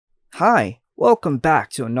Hi, welcome back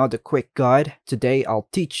to another quick guide. Today I'll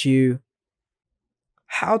teach you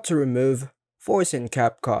how to remove voice in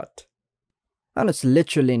CapCut. And it's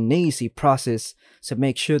literally an easy process, so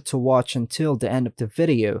make sure to watch until the end of the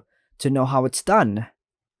video to know how it's done.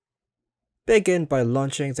 Begin by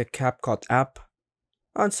launching the CapCut app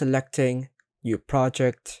and selecting New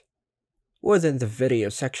Project. Within the video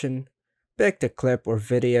section, pick the clip or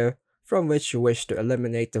video from which you wish to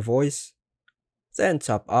eliminate the voice. Then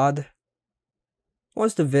tap Add.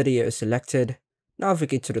 Once the video is selected,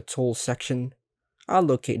 navigate to the Tools section and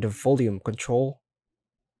locate the volume control.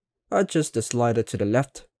 Adjust the slider to the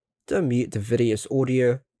left to mute the video's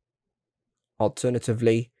audio.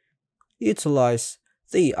 Alternatively, utilize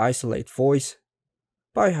the Isolate Voice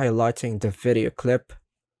by highlighting the video clip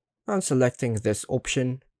and selecting this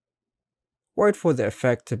option. Wait for the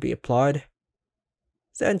effect to be applied,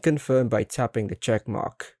 then confirm by tapping the check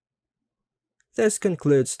mark. This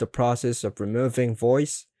concludes the process of removing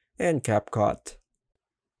voice in CapCut.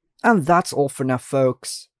 And that's all for now,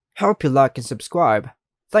 folks. Hope you like and subscribe.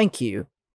 Thank you.